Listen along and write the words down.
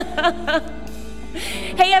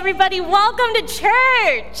Hey everybody, welcome to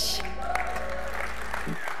church.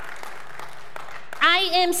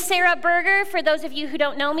 I am Sarah Berger. For those of you who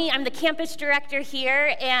don't know me, I'm the campus director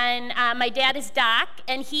here, and my dad is Doc,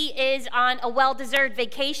 and he is on a well-deserved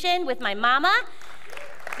vacation with my mama.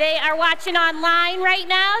 They are watching online right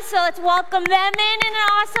now, so let's welcome them in an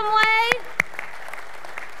awesome way.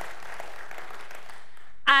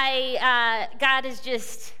 God is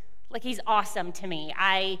just, he's awesome to me.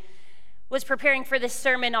 I was preparing for this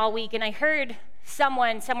sermon all week, and I heard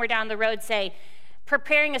someone somewhere down the road say,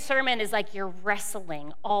 preparing a sermon is like you're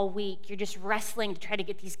wrestling all week. You're just wrestling to try to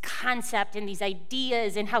get these concepts and these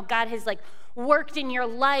ideas and how God has worked in your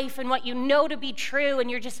life and what you know to be true, and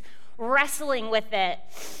you're just wrestling with it.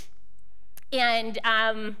 And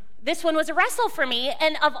this one was a wrestle for me,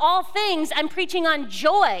 and of all things, I'm preaching on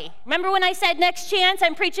joy. Remember when I said next chance,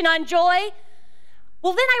 I'm preaching on joy?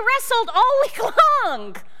 Well, then I wrestled all week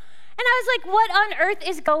long, and I was like, what on earth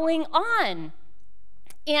is going on?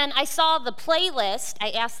 And I saw the playlist. I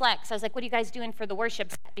asked Lex, I was like, what are you guys doing for the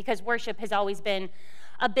worship? Because worship has always been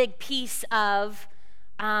a big piece of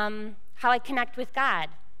how I connect with God.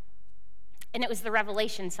 And it was the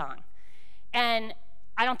Revelation song. And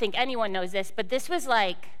I don't think anyone knows this, but this was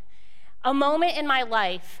like a moment in my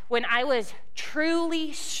life when I was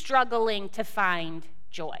truly struggling to find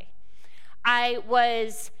joy.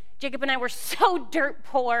 Jacob and I were so dirt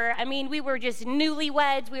poor. I mean, we were just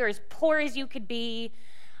newlyweds. We were as poor as you could be.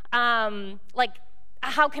 How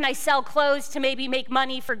can I sell clothes to maybe make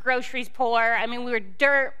money for groceries poor? I mean, we were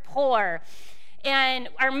dirt poor. And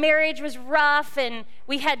our marriage was rough, and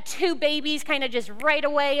we had 2 babies kind of just right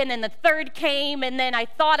away, and then the third came, and then I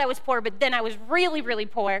thought I was poor, but then I was really, really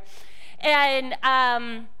poor. And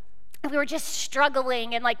we were just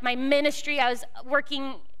struggling, and my ministry, I was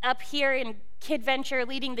working up here in Kid Venture,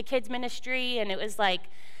 leading the kids ministry, and it was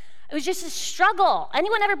just a struggle.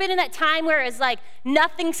 Anyone ever been in that time where it's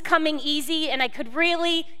nothing's coming easy, and I could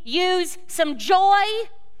really use some joy?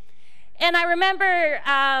 And I remember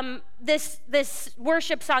this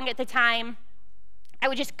worship song at the time. I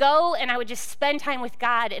would just go and I would just spend time with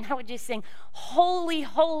God, and I would just sing, holy,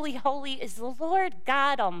 holy, holy is the Lord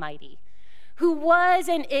God Almighty, who was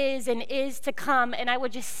and is to come. And I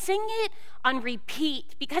would just sing it on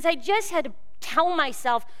repeat because I just had to tell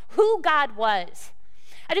myself who God was.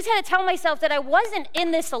 I just had to tell myself that I wasn't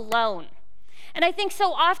in this alone. And I think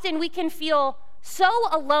so often we can feel so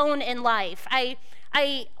alone in life. I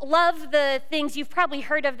love the things, you've probably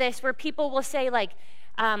heard of this, where people will say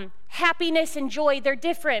happiness and joy, they're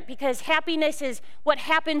different because happiness is what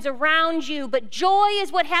happens around you, but joy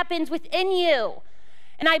is what happens within you.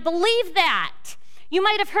 And I believe that. You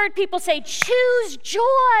might have heard people say, choose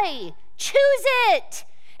joy, choose it.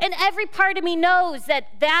 And every part of me knows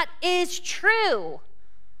that is true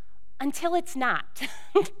until it's not.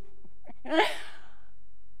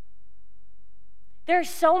 There are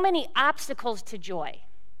so many obstacles to joy.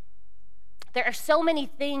 There are so many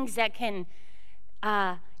things that can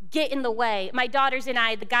get in the way. My daughters and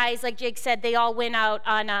I, the guys, like Jake said, they all went out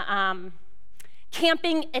on a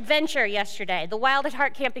camping adventure yesterday, the Wild at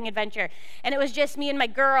Heart camping adventure. And it was just me and my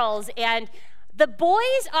girls. And the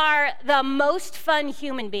boys are the most fun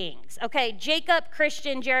human beings, okay? Jacob,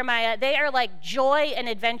 Christian, Jeremiah, they are like joy and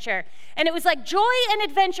adventure. And it was like joy and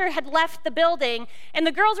adventure had left the building, and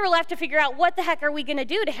the girls were left to figure out what the heck are we going to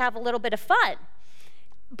do to have a little bit of fun.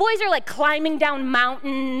 Boys are climbing down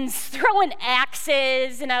mountains, throwing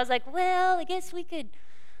axes, and I was like, well, I guess we could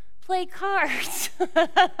play cards. But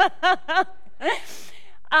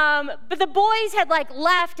the boys had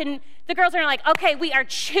left, and the girls are like, okay, we are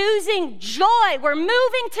choosing joy. We're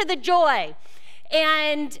moving to the joy.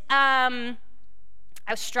 And I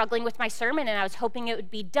was struggling with my sermon, and I was hoping it would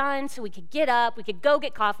be done so we could get up, we could go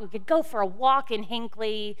get coffee, we could go for a walk in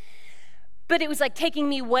Hinckley. But it was taking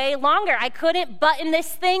me way longer. I couldn't button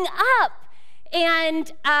this thing up.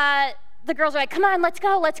 And the girls were like, come on, let's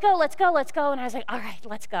go, let's go, let's go, let's go. And I was like, all right,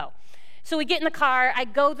 let's go. So we get in the car, I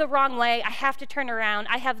go the wrong way, I have to turn around.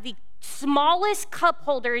 I have the smallest cup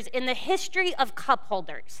holders in the history of cup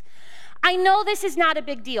holders. I know this is not a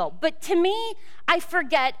big deal, but to me, I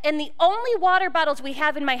forget, and the only water bottles we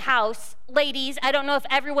have in my house, ladies, I don't know if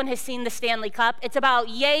everyone has seen the Stanley Cup, it's about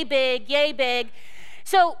yay big, yay big.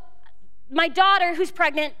 So my daughter, who's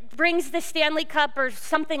pregnant, brings the Stanley Cup or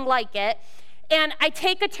something like it, and I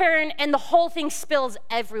take a turn, and the whole thing spills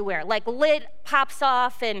everywhere, lid pops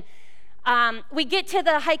off, and we get to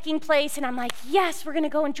the hiking place, and I'm like, yes, we're going to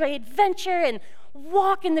go enjoy adventure and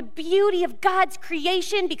walk in the beauty of God's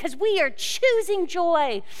creation because we are choosing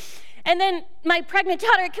joy. And then my pregnant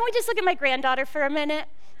daughter, can we just look at my granddaughter for a minute?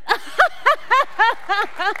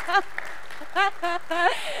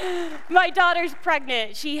 My daughter's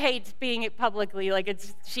pregnant. She hates being it publicly,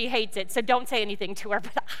 she hates it, so don't say anything to her.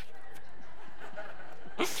 But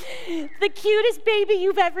the cutest baby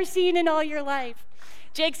you've ever seen in all your life.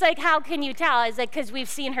 Jake's like, how can you tell? I was like, because we've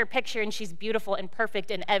seen her picture and she's beautiful and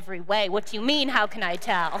perfect in every way. What do you mean, how can I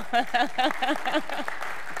tell?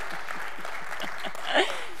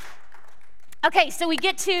 Okay, so we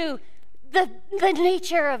get to the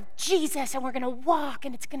nature of Jesus, and we're going to walk,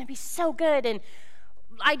 and it's going to be so good. And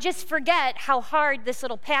I just forget how hard this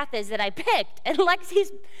little path is that I picked. And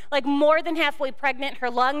Lexi's like more than halfway pregnant. Her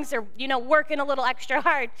lungs are, working a little extra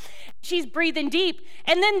hard. She's breathing deep.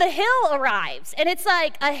 And then the hill arrives. And it's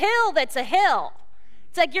like a hill that's a hill.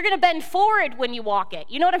 It's like you're going to bend forward when you walk it.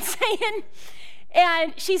 You know what I'm saying?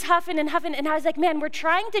 And she's huffing and huffing. And I was like, man, we're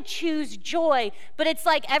trying to choose joy. But it's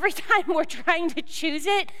like every time we're trying to choose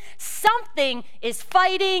it, something is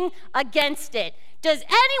fighting against it. Does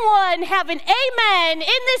anyone have an amen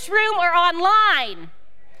in this room or online?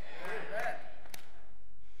 Amen.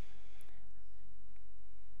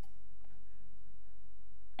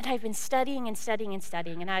 And I've been studying and studying and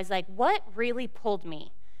studying, and I was like, what really pulled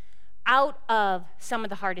me out of some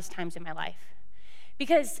of the hardest times in my life?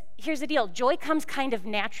 Because here's the deal, joy comes kind of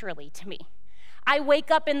naturally to me. I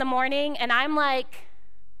wake up in the morning, and I'm like,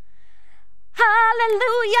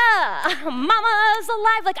 hallelujah, mama's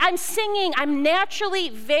alive. I'm singing. I'm naturally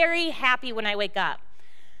very happy when I wake up.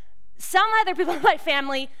 Some other people in my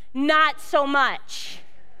family, not so much.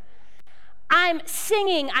 I'm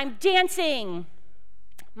singing, I'm dancing.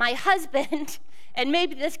 My husband, and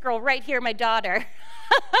maybe this girl right here, my daughter,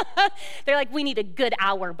 they're like, we need a good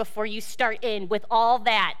hour before you start in with all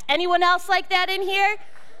that. Anyone else like that in here?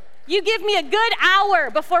 You give me a good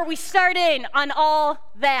hour before we start in on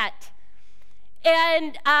all that.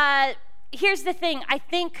 And here's the thing. I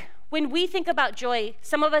think when we think about joy,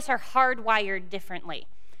 some of us are hardwired differently.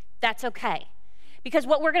 That's okay. Because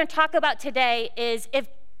what we're going to talk about today is if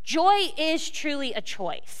joy is truly a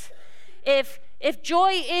choice. If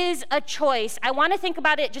joy is a choice, I want to think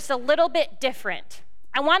about it just a little bit different.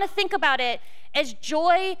 I want to think about it as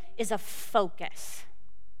joy is a focus.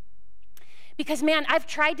 Because, man, I've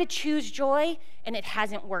tried to choose joy, and it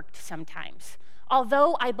hasn't worked sometimes,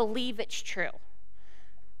 although I believe it's true.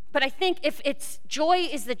 But I think if joy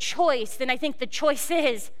is the choice, then I think the choice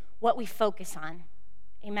is what we focus on.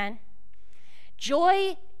 Amen?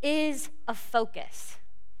 Joy is a focus.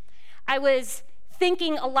 I was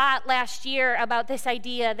thinking a lot last year about this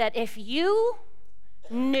idea that if you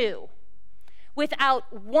knew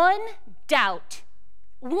without one doubt,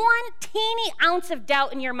 one teeny ounce of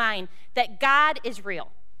doubt in your mind that God is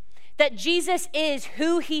real, that Jesus is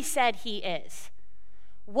who he said he is,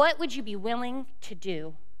 what would you be willing to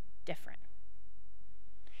do different?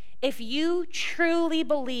 If you truly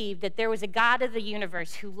believed that there was a God of the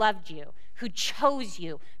universe who loved you, who chose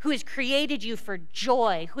you, who has created you for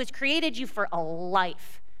joy, who has created you for a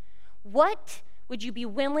life, what would you be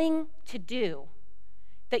willing to do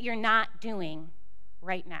that you're not doing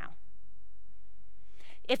right now?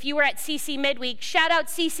 If you were at CC Midweek, shout out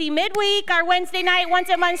CC Midweek, our Wednesday night, once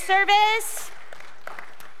a month service.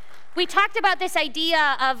 We talked about this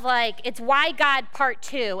idea of it's why God part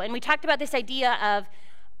 2. And we talked about this idea of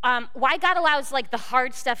why God allows the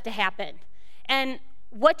hard stuff to happen. And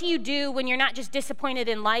what do you do when you're not just disappointed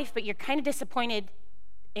in life, but you're kind of disappointed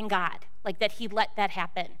in God, that he let that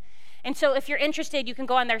happen. And so if you're interested, you can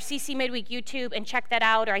go on their CC Midweek YouTube and check that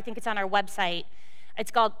out, or I think it's on our website.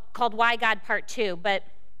 It's called Why God Part 2. But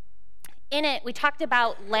in it, we talked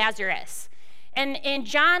about Lazarus. And in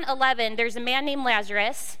John 11, there's a man named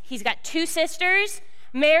Lazarus. He's got 2 sisters,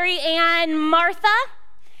 Mary and Martha.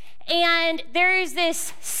 And there's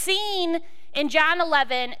this scene in John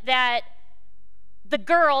 11 that the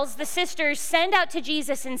girls, the sisters, send out to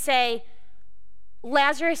Jesus and say,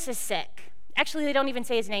 Lazarus is sick. Actually, they don't even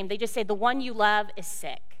say his name. They just say, the one you love is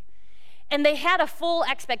sick. And they had a full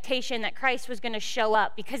expectation that Christ was going to show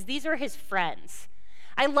up because these are his friends.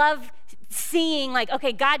 I love seeing,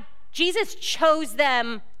 Jesus chose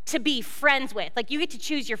them to be friends with. You get to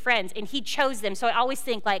choose your friends, and he chose them. So I always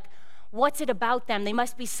think, what's it about them? They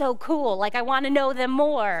must be so cool. I want to know them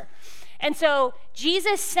more. And so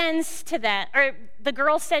Jesus sends to them, or the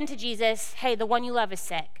girls send to Jesus, hey, the one you love is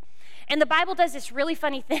sick. And the Bible does this really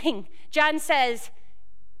funny thing. John says,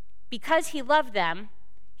 because he loved them,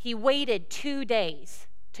 he waited 2 days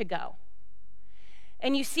to go.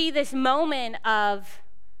 And you see this moment of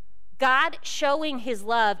God showing his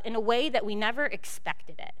love in a way that we never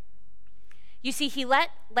expected it. You see, he let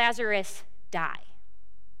Lazarus die.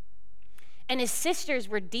 And his sisters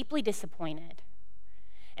were deeply disappointed.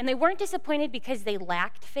 And they weren't disappointed because they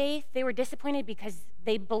lacked faith. They were disappointed because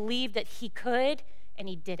they believed that he could, and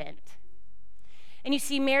he didn't. And you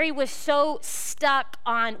see, Mary was so stuck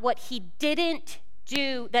on what he didn't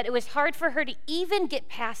do that it was hard for her to even get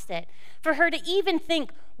past it, for her to even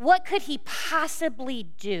think, what could he possibly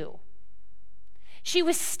do? She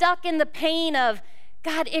was stuck in the pain of,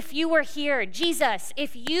 God, if you were here, Jesus,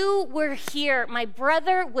 if you were here, my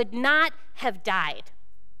brother would not have died.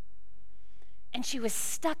 And she was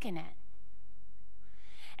stuck in it.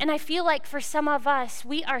 And I feel like for some of us,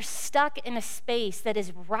 we are stuck in a space that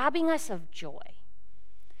is robbing us of joy.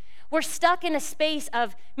 We're stuck in a space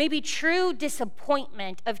of maybe true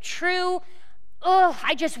disappointment, of true,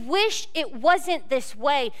 I just wish it wasn't this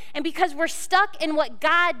way. And because we're stuck in what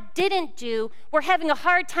God didn't do, we're having a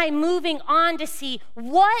hard time moving on to see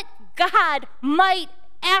what God might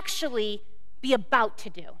actually be about to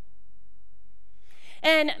do.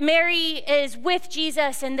 And Mary is with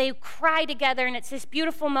Jesus, and they cry together, and it's this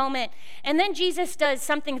beautiful moment. And then Jesus does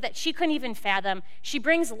something that she couldn't even fathom. He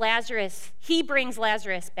brings Lazarus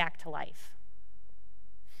back to life.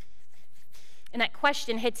 And that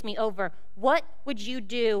question hits me over. What would you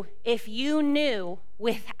do if you knew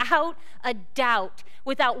without a doubt,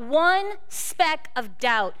 without one speck of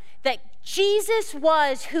doubt, that Jesus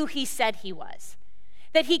was who he said he was?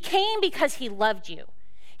 That he came because he loved you.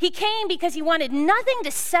 He came because he wanted nothing to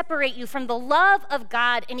separate you from the love of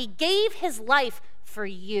God, and he gave his life for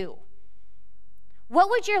you. What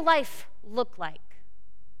would your life look like?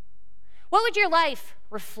 What would your life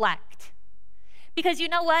reflect? Because you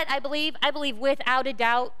know what I believe? I believe without a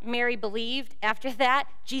doubt, Mary believed after that,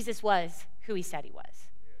 Jesus was who he said he was.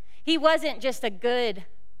 He wasn't just a good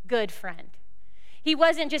friend. He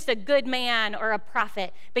wasn't just a good man or a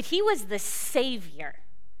prophet, but he was the Savior.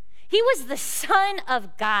 He was the Son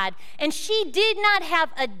of God, and she did not have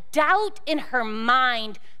a doubt in her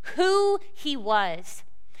mind who he was.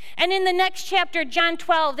 And in the next chapter, John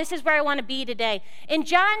 12, this is where I want to be today. In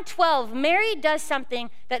John 12, Mary does something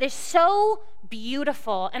that is so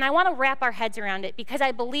beautiful, and I want to wrap our heads around it because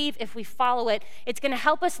I believe if we follow it, it's going to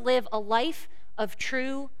help us live a life of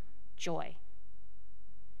true joy.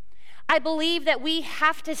 I believe that we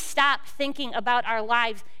have to stop thinking about our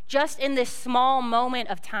lives just in this small moment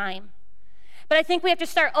of time. But I think we have to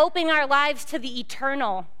start opening our lives to the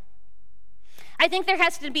eternal. I think there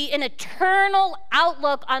has to be an eternal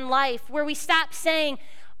outlook on life where we stop saying,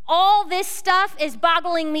 all this stuff is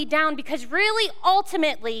boggling me down, because really,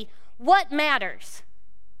 ultimately, what matters?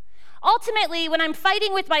 Ultimately, when I'm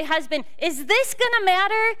fighting with my husband, is this going to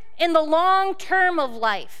matter in the long term of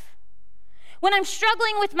life? When I'm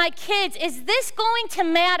struggling with my kids, is this going to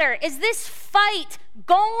matter? Is this fight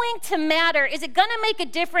going to matter? Is it going to make a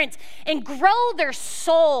difference and grow their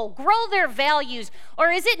soul, grow their values,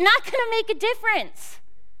 or is it not going to make a difference?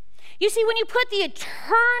 You see, when you put the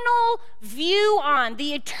eternal view on,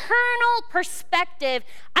 the eternal perspective,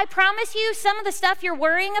 I promise you, some of the stuff you're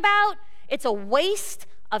worrying about, it's a waste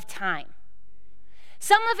of time.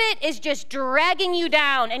 Some of it is just dragging you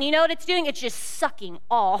down, and you know what it's doing? It's just sucking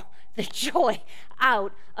all the joy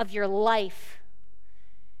out of your life.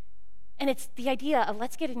 And it's the idea of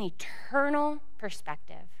let's get an eternal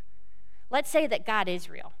perspective. Let's say that God is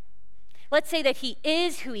real. Let's say that he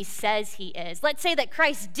is who he says he is. Let's say that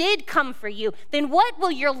Christ did come for you. Then what will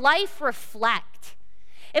your life reflect?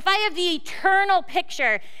 If I have the eternal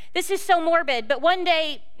picture, this is so morbid, but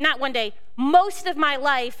most of my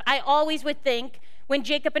life, I always would think, when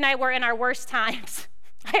Jacob and I were in our worst times,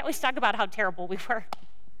 I always talk about how terrible we were.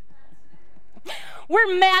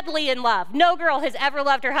 We're madly in love. No girl has ever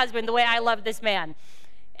loved her husband the way I love this man.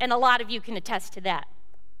 And a lot of you can attest to that.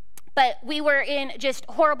 But we were in just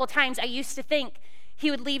horrible times. I used to think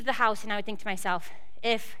he would leave the house, and I would think to myself,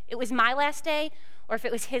 if it was my last day or if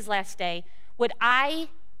it was his last day, would I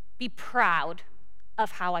be proud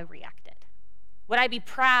of how I reacted? Would I be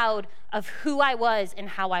proud of who I was and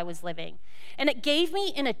how I was living? And it gave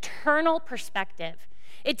me an eternal perspective.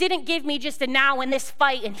 It didn't give me just a now in this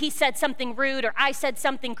fight and he said something rude or I said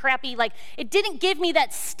something crappy. Like, it didn't give me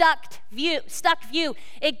that stuck view.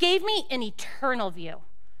 It gave me an eternal view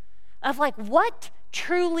of like what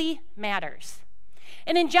truly matters.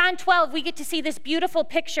 And in John 12, we get to see this beautiful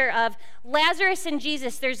picture of Lazarus and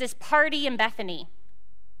Jesus. There's this party in Bethany.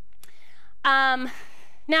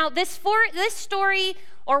 Now, this story,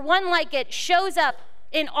 or one like it, shows up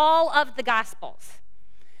in all of the Gospels.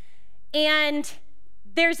 And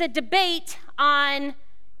there's a debate on,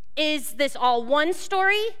 is this all one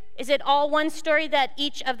story? Is it all one story that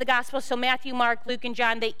each of the Gospels, so Matthew, Mark, Luke, and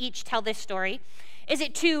John, they each tell this story? Is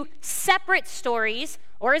it two separate stories,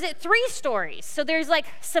 or is it three stories? So there's like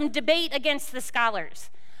some debate against the scholars.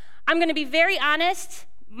 I'm going to be very honest.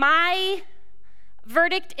 My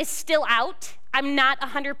verdict is still out. I'm not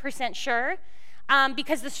 100% sure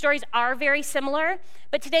because the stories are very similar.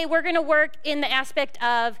 But today we're going to work in the aspect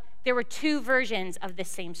of there were two versions of this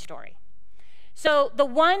same story. So the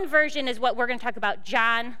one version is what we're going to talk about,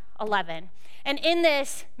 John 11. And in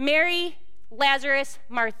this, Mary, Lazarus,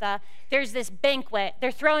 Martha, there's this banquet.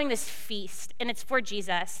 They're throwing this feast, and it's for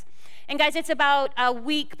Jesus. And guys, it's about a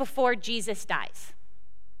week before Jesus dies.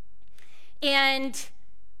 And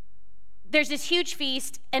there's this huge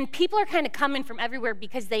feast, and people are kind of coming from everywhere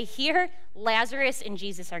because they hear Lazarus and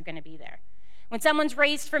Jesus are going to be there. When someone's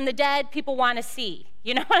raised from the dead, people want to see.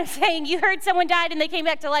 You know what I'm saying? You heard someone died and they came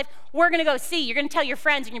back to life. We're going to go see. You're going to tell your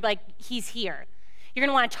friends, and you're like, he's here. You're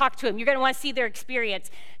going to want to talk to him. You're going to want to see their experience.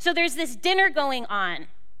 So there's this dinner going on,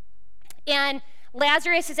 and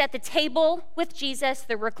Lazarus is at the table with Jesus.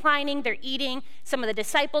 They're reclining. They're eating. Some of the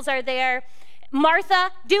disciples are there.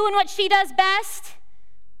 Martha, doing what she does best,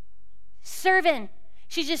 serving.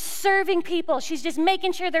 She's just serving people. She's just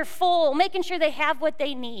making sure they're full, making sure they have what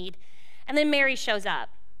they need. And then Mary shows up.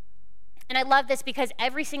 And I love this because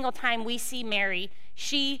every single time we see Mary,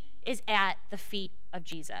 she is at the feet of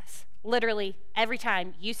Jesus. Literally, every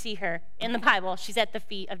time you see her in the Bible, she's at the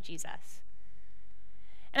feet of Jesus.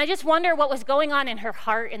 And I just wonder what was going on in her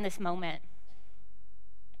heart in this moment.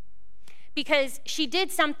 Because she did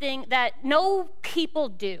something that no people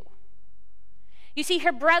do. You see,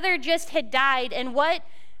 her brother just had died, and what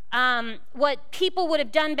people would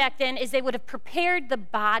have done back then is they would have prepared the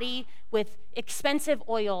body with expensive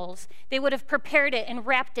oils. They would have prepared it and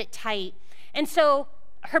wrapped it tight. And so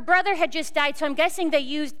her brother had just died, so I'm guessing they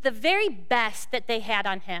used the very best that they had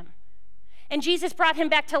on him. And Jesus brought him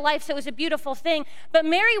back to life, so it was a beautiful thing. But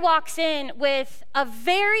Mary walks in with a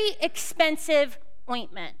very expensive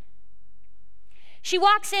ointment. She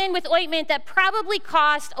walks in with ointment that probably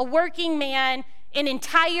cost a working man an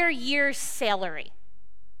entire year's salary.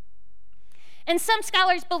 And some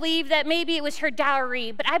scholars believe that maybe it was her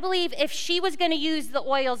dowry, but I believe if she was going to use the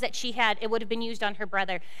oils that she had, it would have been used on her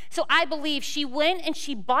brother. So I believe she went and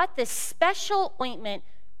she bought this special ointment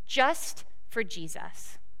just for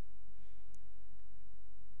Jesus.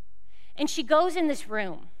 And she goes in this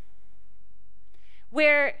room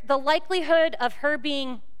where the likelihood of her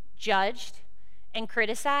being judged and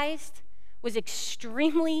criticized was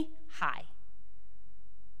extremely high.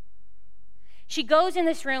 She goes in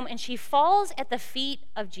this room and she falls at the feet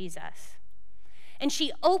of Jesus. And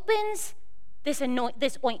she opens this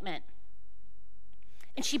ointment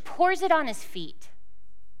and she pours it on his feet.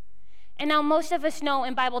 And now most of us know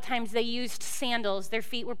in Bible times they used sandals. Their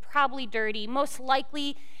feet were probably dirty. Most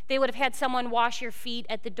likely they would have had someone wash your feet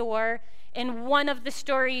at the door. In one of the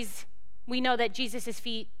stories, we know that Jesus'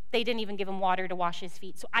 feet, they didn't even give him water to wash his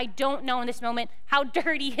feet. So I don't know in this moment how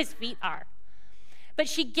dirty his feet are. But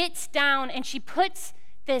she gets down and she puts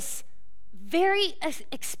this very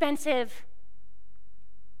expensive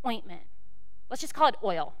ointment. Let's just call it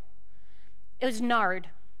oil. It was nard.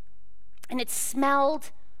 And it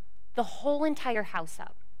smelled the whole entire house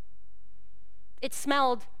up. It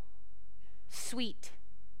smelled sweet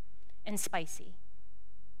and spicy.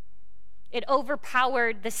 It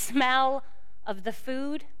overpowered the smell of the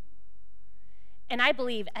food. And I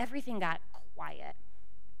believe everything got quiet.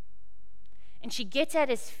 And she gets at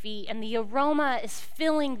his feet, and the aroma is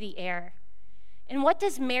filling the air. And what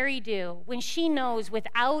does Mary do when she knows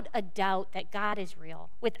without a doubt that God is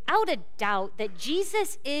real, without a doubt that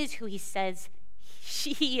Jesus is who he says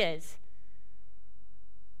he is?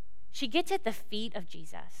 She gets at the feet of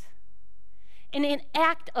Jesus in an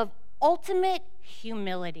act of ultimate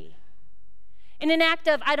humility, in an act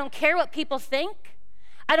of, I don't care what people think.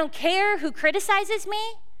 I don't care who criticizes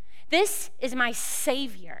me. This is my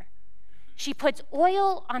Savior. She puts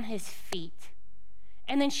oil on his feet,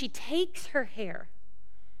 and then she takes her hair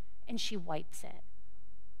and she wipes it.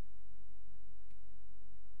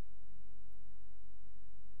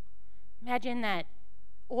 Imagine that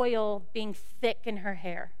oil being thick in her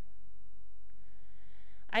hair.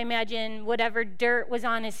 I imagine whatever dirt was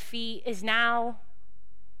on his feet is now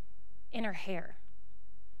in her hair.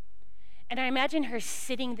 And I imagine her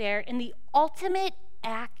sitting there in the ultimate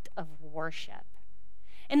act of worship,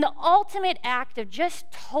 in the ultimate act of just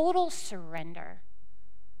total surrender.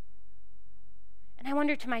 And I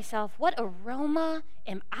wonder to myself, what aroma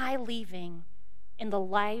am I leaving in the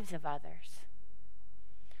lives of others?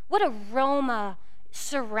 What aroma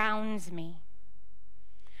surrounds me?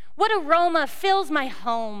 What aroma fills my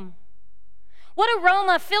home? What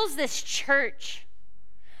aroma fills this church?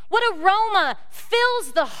 What aroma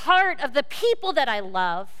fills the heart of the people that I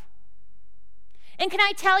love? And can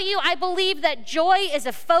I tell you, I believe that joy is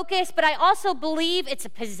a focus, but I also believe it's a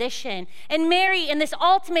position. And Mary, in this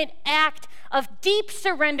ultimate act of deep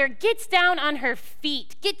surrender, gets down on her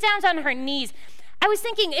feet, gets down on her knees. I was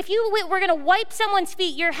thinking, if you were going to wipe someone's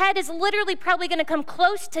feet, your head is literally probably going to come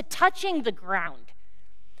close to touching the ground.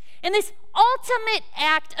 And this ultimate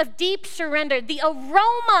act of deep surrender, the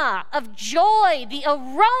aroma of joy, the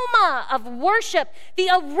aroma of worship, the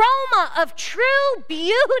aroma of true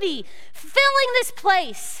beauty filling this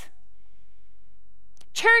place.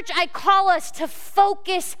 Church, I call us to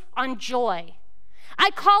focus on joy.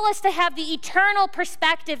 I call us to have the eternal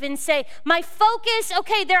perspective and say, my focus,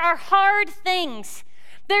 okay, there are hard things.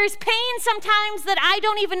 There's pain sometimes that I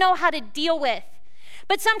don't even know how to deal with.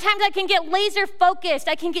 But sometimes I can get laser focused.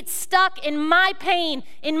 I can get stuck in my pain,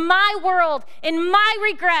 in my world, in my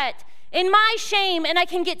regret, in my shame, and I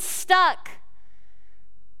can get stuck.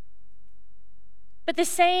 But the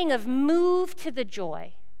saying of move to the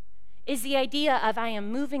joy is the idea of I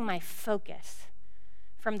am moving my focus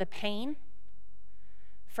from the pain,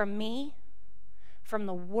 from me, from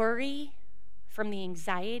the worry, from the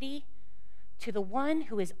anxiety, to the one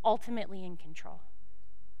who is ultimately in control.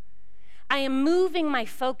 I am moving my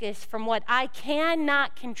focus from what I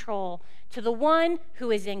cannot control to the one who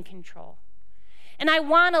is in control. And I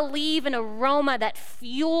want to leave an aroma that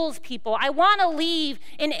fuels people. I want to leave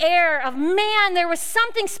an air of, man, there was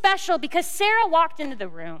something special because Sarah walked into the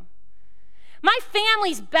room. My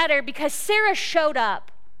family's better because Sarah showed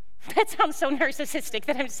up. That sounds so narcissistic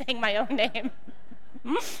that I'm saying my own name.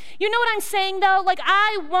 You know what I'm saying, though? Like,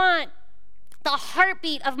 I want the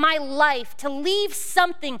heartbeat of my life to leave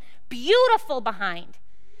something beautiful behind.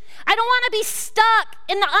 I don't want to be stuck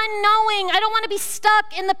in the unknowing. I don't want to be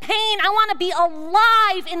stuck in the pain. I want to be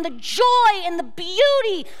alive in the joy and the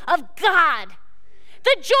beauty of God.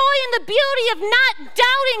 The joy and the beauty of not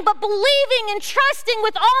doubting, but believing and trusting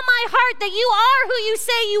with all my heart that you are who you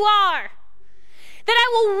say you are. That I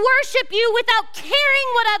will worship you without caring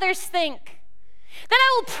what others think. That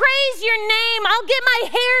I will praise your name. I'll get my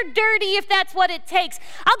hair dirty if that's what it takes.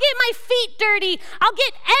 I'll get my feet dirty. I'll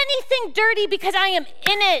get anything dirty because I am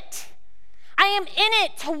in it. I am in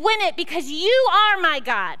it to win it because you are my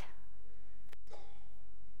God.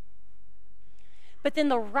 But then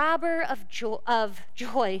the robber of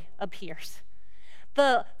joy appears.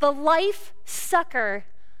 The life sucker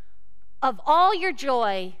of all your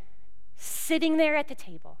joy sitting there at the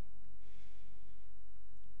table.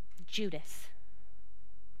 Judas.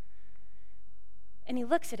 And he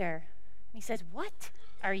looks at her and he says, what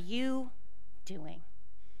are you doing?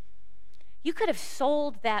 You could have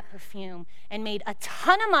sold that perfume and made a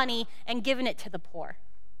ton of money and given it to the poor.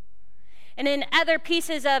 And in other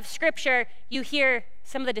pieces of scripture, you hear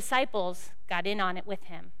some of the disciples got in on it with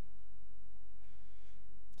him.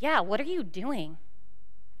 Yeah, what are you doing?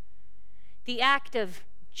 The act of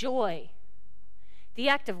joy, the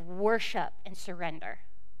act of worship and surrender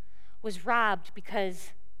was robbed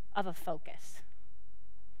because of a focus.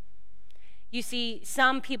 You see,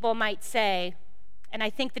 some people might say, and I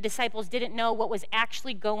think the disciples didn't know what was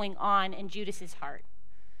actually going on in Judas's heart.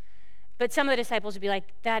 But some of the disciples would be like,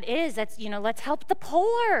 let's help the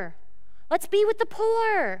poor. Let's be with the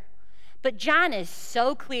poor. But John is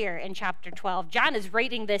so clear in chapter 12. John is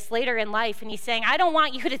writing this later in life, and he's saying, I don't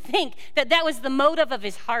want you to think that that was the motive of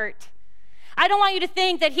his heart. I don't want you to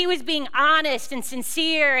think that he was being honest and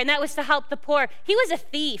sincere, and that was to help the poor. He was a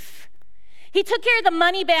thief. He took care of the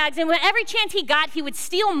money bags, and every chance he got, he would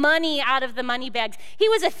steal money out of the money bags. He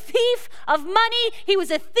was a thief of money. He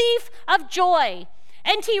was a thief of joy.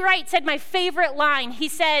 N.T. Wright said my favorite line. He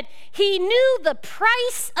said, he knew the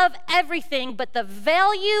price of everything, but the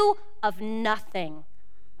value of nothing.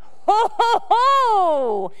 Ho, ho,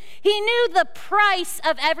 ho! He knew the price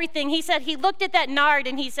of everything. He said he looked at that nard,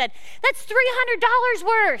 and he said, that's $300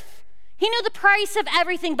 worth. He knew the price of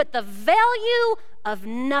everything, but the value of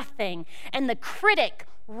nothing. And the critic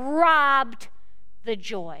robbed the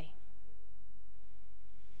joy.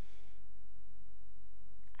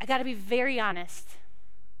 I got to be very honest.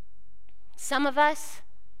 Some of us,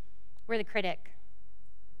 we're the critic.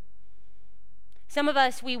 Some of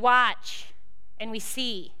us, we watch and we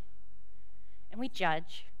see and we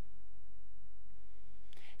judge.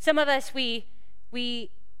 Some of us, we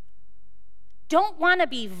don't want to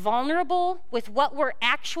be vulnerable with what we're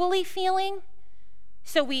actually feeling,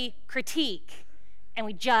 so we critique and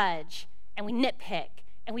we judge and we nitpick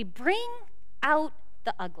and we bring out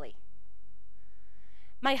the ugly.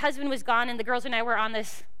 My husband was gone and the girls and I were on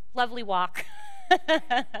this lovely walk.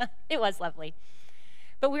 It was lovely.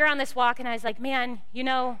 But we were on this walk and I was like, man,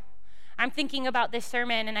 I'm thinking about this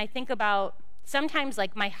sermon and I think about sometimes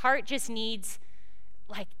like my heart just needs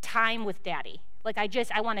like time with daddy. Like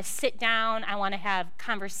I want to sit down. I want to have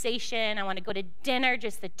conversation. I want to go to dinner,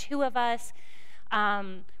 just the two of us.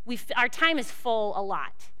 Our time is full a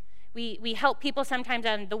lot. We help people sometimes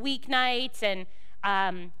on the weeknights,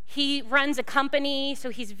 and he runs a company, so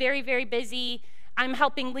he's very, very busy. I'm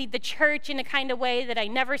helping lead the church in a kind of way that I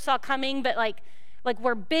never saw coming, but like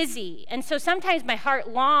we're busy. And so sometimes my heart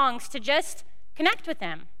longs to just connect with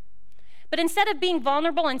him. But instead of being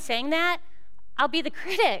vulnerable and saying that, I'll be the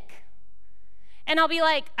critic. And I'll be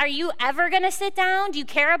like, are you ever going to sit down? Do you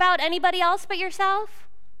care about anybody else but yourself?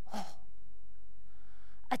 Oh,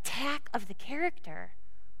 attack of the character.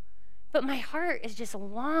 But my heart is just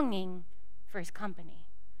longing for his company.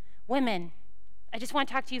 Women, I just want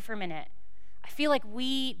to talk to you for a minute. I feel like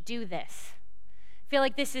we do this. I feel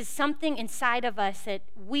like this is something inside of us that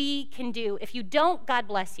we can do. If you don't, God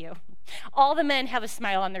bless you. All the men have a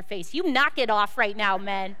smile on their face. You knock it off right now,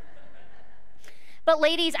 men. But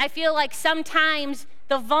ladies, I feel like sometimes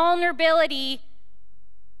the vulnerability,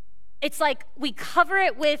 it's like we cover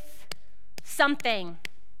it with something.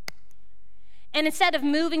 And instead of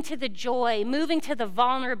moving to the joy, moving to the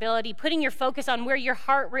vulnerability, putting your focus on where your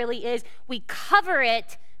heart really is, we cover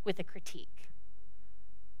it with a critique.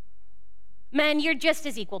 Men, you're just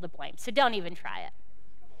as equal to blame, so don't even try it.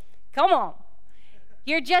 Come on.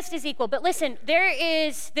 You're just as equal. But listen, there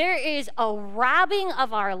is a robbing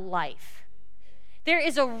of our life. There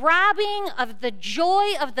is a robbing of the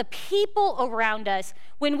joy of the people around us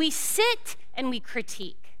when we sit and we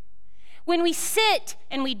critique, when we sit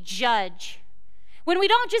and we judge, when we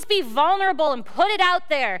don't just be vulnerable and put it out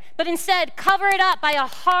there, but instead cover it up by a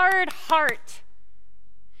hard heart.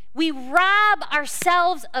 We rob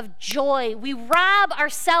ourselves of joy. We rob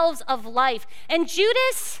ourselves of life. And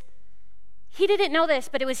Judas, he didn't know this,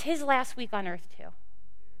 but it was his last week on earth too.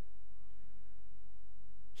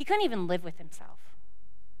 He couldn't even live with himself.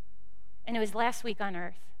 And it was last week on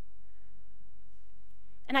earth.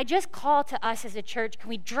 And I just call to us as a church, can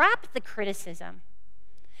we drop the criticism?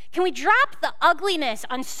 Can we drop the ugliness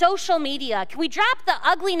on social media? Can we drop the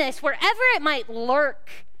ugliness wherever it might lurk?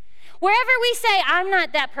 Wherever we say, I'm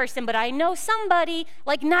not that person, but I know somebody,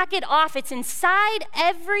 like knock it off. It's inside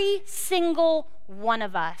every single one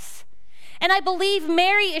of us. And I believe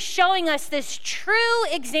Mary is showing us this true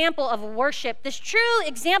example of worship, this true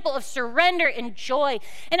example of surrender and joy.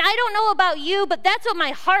 And I don't know about you, but that's what my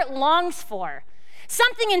heart longs for.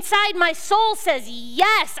 Something inside my soul says,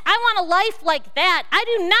 yes, I want a life like that. I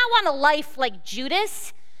do not want a life like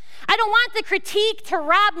Judas. I don't want the critique to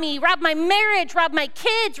rob me, rob my marriage, rob my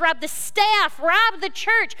kids, rob the staff, rob the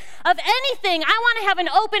church of anything. I want to have an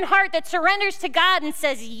open heart that surrenders to God and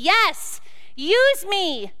says, yes, use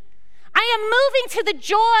me. I am moving to the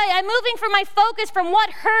joy. I'm moving from my focus from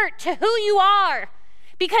what hurt to who you are.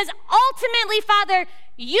 Because ultimately, Father,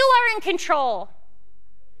 you are in control.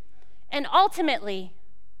 And ultimately,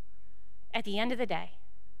 at the end of the day,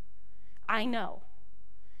 I know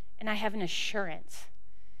and I have an assurance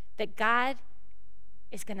that God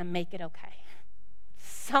is going to make it okay.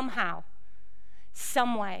 Somehow,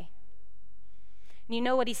 some way. And you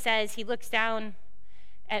know what he says? He looks down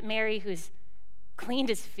at Mary, who's cleaned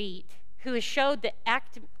his feet, who has showed the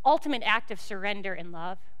ultimate act of surrender and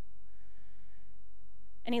love.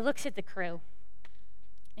 And he looks at the crew,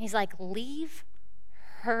 and he's like, leave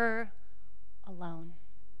her alone.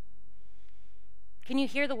 Can you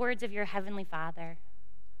hear the words of your heavenly Father?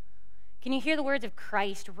 Can you hear the words of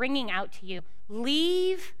Christ ringing out to you?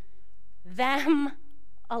 Leave them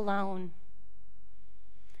alone.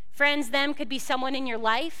 Friends, them could be someone in your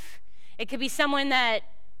life. It could be someone that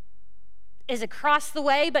is across the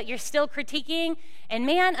way, but you're still critiquing. And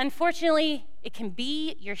man, unfortunately, it can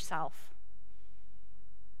be yourself.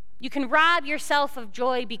 You can rob yourself of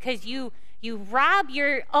joy because you rob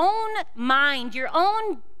your own mind, your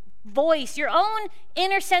own voice, your own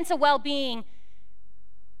inner sense of well-being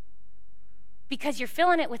because you're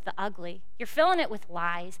filling it with the ugly. You're filling it with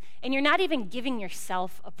lies, and you're not even giving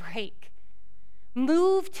yourself a break.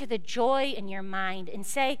 Move to the joy in your mind and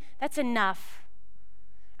say, that's enough.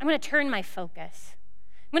 I'm going to turn my focus.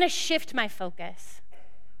 I'm going to shift my focus.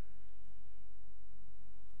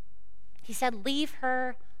 He said, leave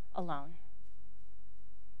her alone.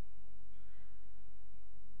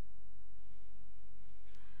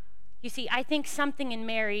 You see, I think something in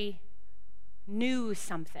Mary knew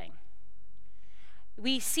something.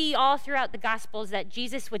 We see all throughout the Gospels that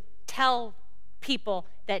Jesus would tell people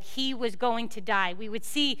that he was going to die. We would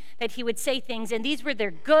see that he would say things, and these were their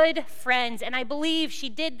good friends. And I believe she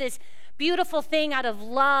did this beautiful thing out of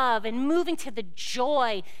love and moving to the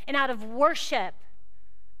joy and out of worship.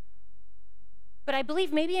 But I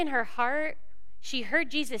believe maybe in her heart, She heard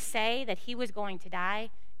Jesus say that he was going to die,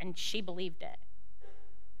 and she believed it.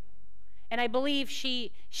 And I believe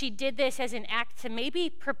she did this as an act to maybe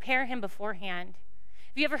prepare him beforehand.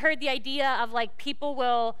 Have you ever heard the idea of like people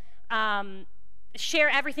will share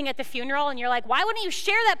everything at the funeral, and you're like, why wouldn't you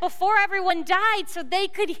share that before everyone died so they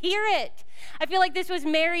could hear it? I feel like this was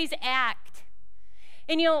Mary's act.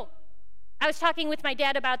 And I was talking with my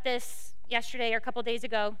dad about this yesterday or a couple days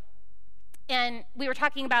ago, and we were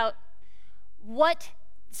talking about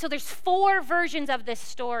so there's 4 versions of this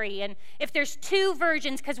story, and if there's 2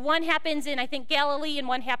 versions, because one happens in, I think, Galilee and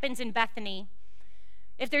one happens in Bethany.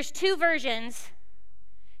 If there's 2 versions,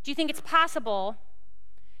 do you think it's possible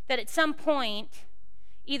that at some point,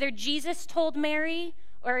 either Jesus told Mary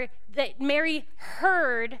or that Mary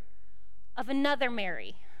heard of another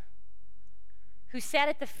Mary who sat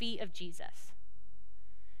at the feet of Jesus,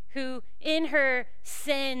 who in her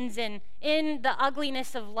sins and in the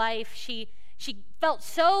ugliness of life, she felt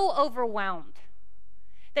so overwhelmed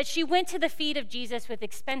that she went to the feet of Jesus with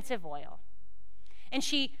expensive oil, and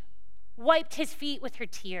she wiped his feet with her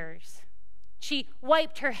tears. She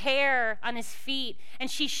wiped her hair on his feet,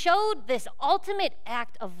 and she showed this ultimate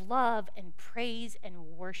act of love and praise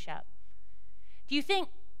and worship. Do you think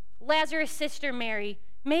Lazarus' sister Mary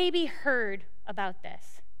maybe heard about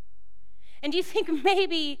this? And do you think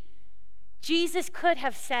maybe Jesus could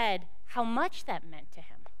have said how much that meant to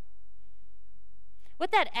him? With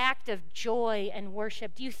that act of joy and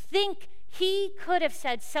worship, do you think he could have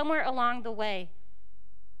said somewhere along the way,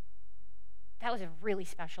 that was a really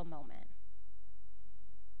special moment?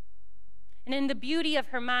 And in the beauty of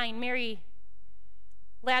her mind, Mary,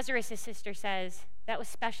 Lazarus' sister, says, that was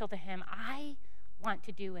special to him. I want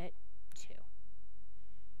to do it too.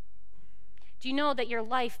 Do you know that your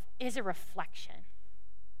life is a reflection?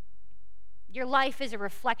 Your life is a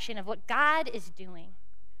reflection of what God is doing.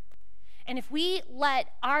 And if we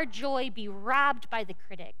let our joy be robbed by the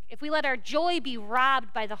critic, if we let our joy be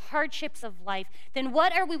robbed by the hardships of life, then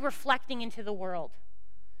what are we reflecting into the world?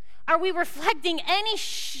 Are we reflecting any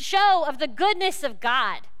show of the goodness of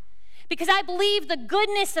God? Because I believe the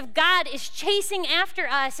goodness of God is chasing after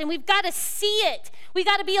us, and we've got to see it. We've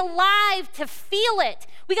got to be alive to feel it.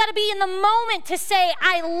 We got to be in the moment to say,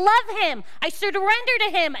 I love him, I surrender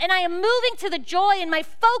to him, and I am moving to the joy, and my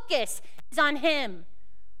focus is on him.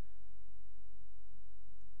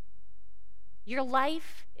 Your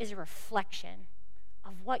life is a reflection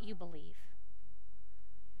of what you believe.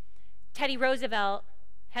 Teddy Roosevelt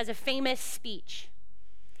has a famous speech,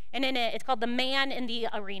 and in it, it's called The Man in the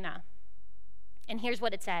Arena. And here's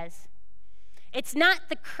what it says. It's not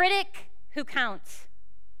the critic who counts,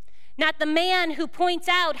 not the man who points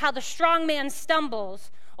out how the strong man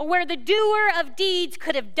stumbles or where the doer of deeds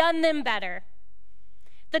could have done them better.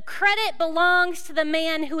 The credit belongs to the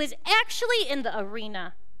man who is actually in the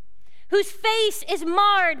arena, whose face is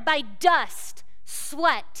marred by dust,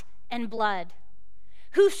 sweat, and blood,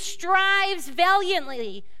 who strives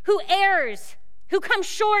valiantly, who errs, who comes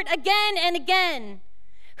short again and again,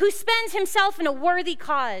 who spends himself in a worthy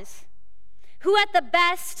cause, who at the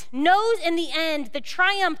best knows in the end the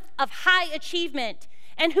triumph of high achievement,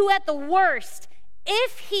 and who at the worst,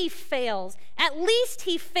 if he fails, at least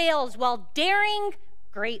he fails while daring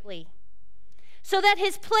greatly, so that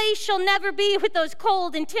his place shall never be with those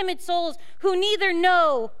cold and timid souls who neither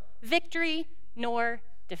know victory nor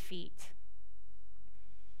defeat.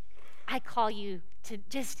 I call you to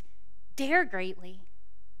just dare greatly,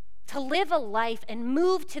 to live a life and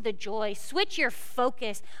move to the joy. Switch your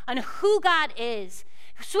focus on who God is.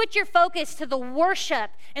 Switch your focus to the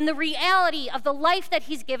worship and the reality of the life that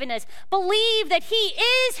he's given us. Believe that he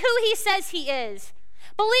is who he says he is.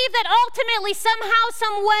 Believe that ultimately, somehow,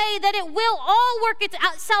 some way, that it will all work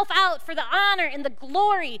itself out for the honor and the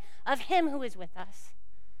glory of him who is with us.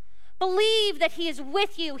 Believe that he is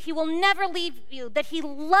with you, he will never leave you, that he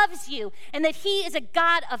loves you, and that he is a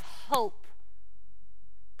God of hope.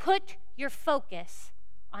 Put your focus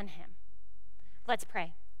on him. Let's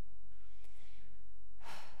pray.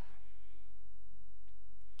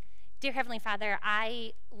 Dear Heavenly Father,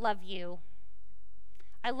 I love you.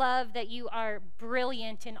 I love that you are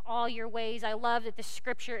brilliant in all your ways. I love that the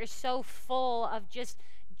scripture is so full of just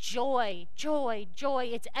joy, joy, joy.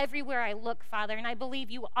 It's everywhere I look, Father, and I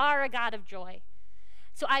believe you are a God of joy.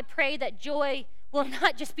 So I pray that joy will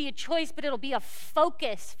not just be a choice, but it'll be a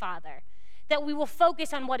focus, Father, that we will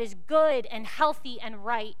focus on what is good and healthy and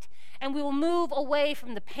right, and we will move away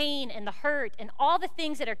from the pain and the hurt and all the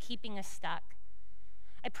things that are keeping us stuck.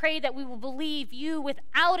 I pray that we will believe you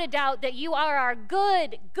without a doubt, that you are our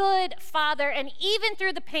good, good Father. And even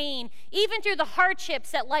through the pain, even through the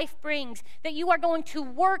hardships that life brings, that you are going to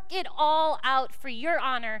work it all out for your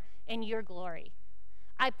honor and your glory.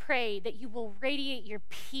 I pray that you will radiate your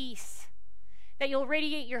peace, that you'll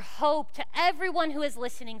radiate your hope to everyone who is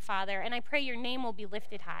listening, Father. And I pray your name will be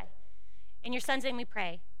lifted high. In your Son's name we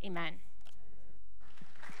pray, amen.